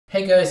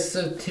Hey guys,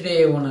 so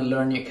today I want to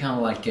learn you kind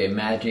of like a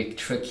magic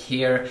trick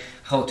here,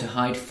 how to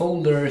hide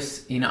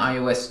folders in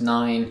iOS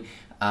 9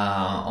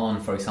 on,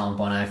 for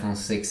example, on iPhone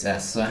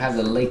 6s. So I have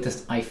the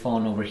latest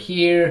iPhone over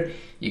here.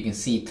 You can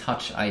see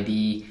Touch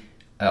ID,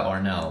 or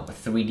no,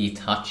 3D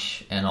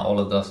Touch and all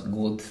of those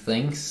good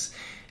things.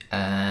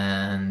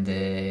 And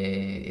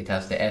it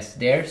has the S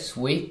there,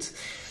 sweet.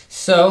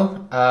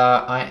 So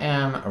I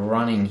am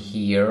running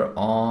here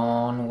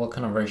on, what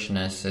kind of version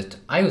is it?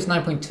 iOS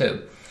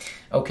 9.2.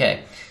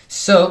 Okay,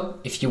 so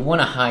if you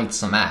want to hide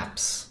some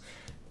apps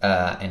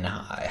and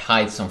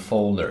hide some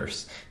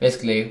folders,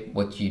 basically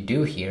what you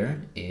do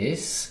here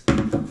is,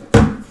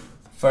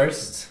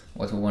 first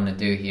what we want to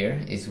do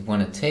here is we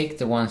want to take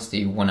the ones that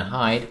you want to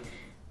hide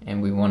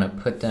and we want to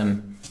put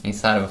them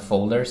inside of a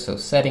folder. So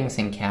settings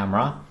and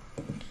camera.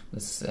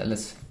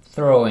 Let's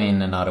throw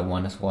in another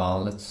one as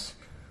well. Let's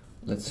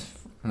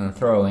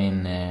throw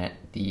in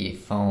the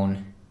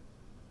phone.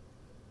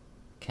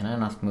 Can I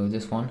not move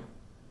this one?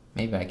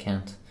 Maybe I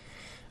can't.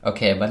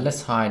 Okay, but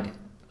let's hide.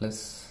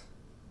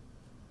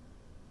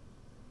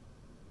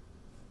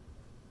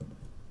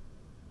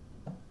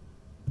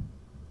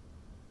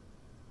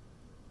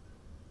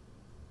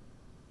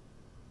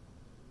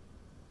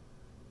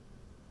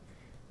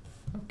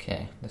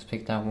 Okay, let's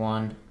pick that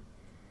one.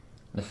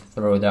 Let's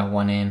throw that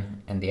one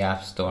in, and the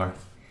App Store,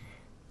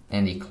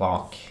 and the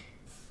clock.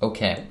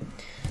 Okay,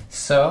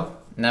 so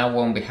now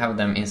when we have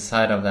them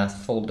inside of that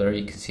folder,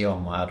 you can see all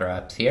my other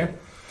apps here.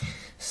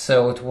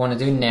 So what we want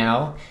to do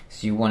now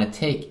is you want to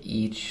take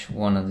each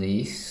one of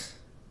these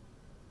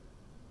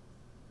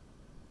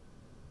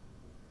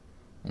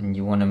and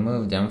you want to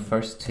move them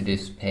first to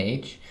this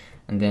page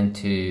and then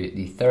to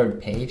the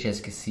third page, as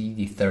you can see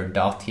the third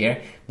dot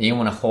here. Then you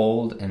want to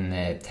hold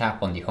and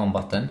tap on the home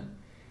button.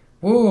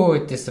 Woo,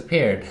 it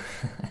disappeared.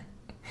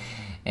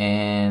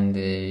 And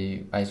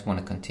I just want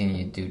to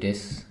continue to do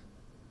this.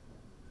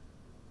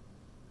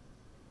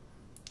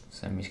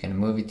 So I'm just going to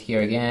move it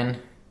here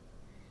again.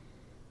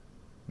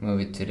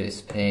 Move it to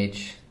this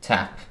page,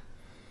 tap,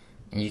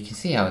 and you can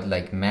see how it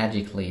like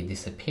magically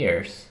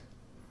disappears.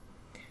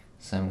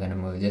 So I'm gonna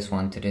move this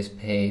one to this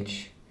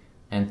page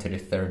and to the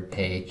third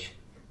page.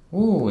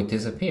 Ooh, it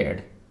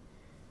disappeared.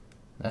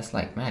 That's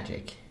like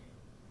magic.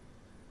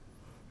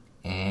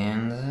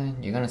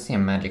 And you're gonna see a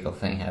magical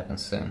thing happen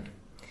soon.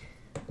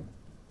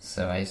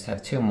 So I just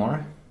have two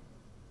more.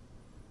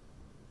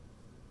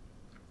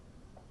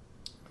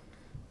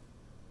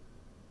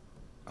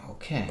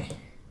 Okay.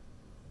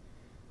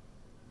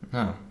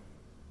 No.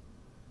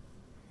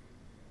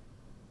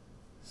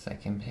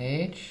 Second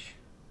page.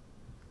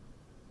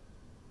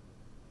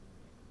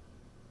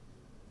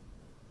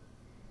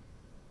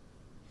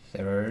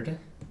 Third.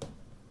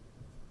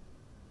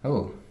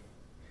 Oh,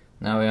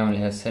 now we only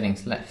have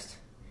settings left.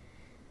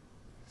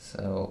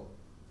 So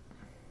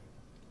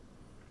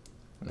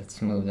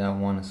let's move that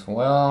one as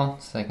well.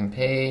 Second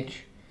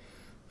page.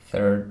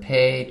 Third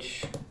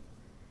page.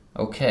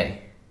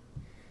 Okay.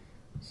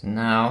 So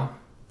now,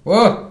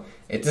 whoa!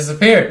 It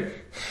disappeared!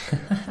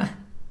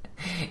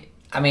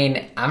 I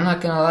mean, I'm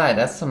not gonna lie,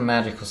 that's some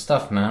magical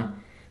stuff,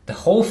 man. The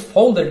whole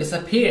folder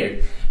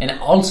disappeared. And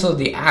also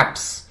the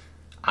apps.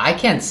 I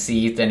can't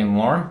see it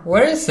anymore.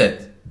 Where is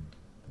it?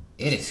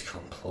 It is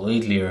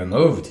completely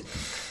removed.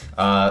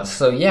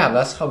 So yeah,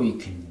 that's how you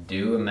can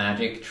do a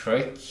magic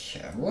trick.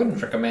 I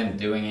wouldn't recommend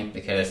doing it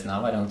because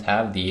now I don't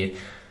have the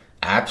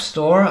App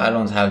Store. I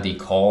don't have the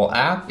Call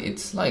app.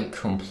 It's like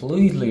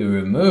completely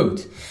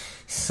removed.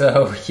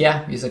 So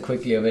yeah, just a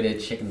quick video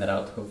checking that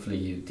out. Hopefully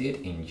you did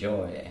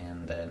enjoy,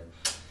 and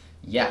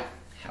yeah,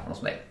 have a nice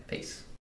day. Peace.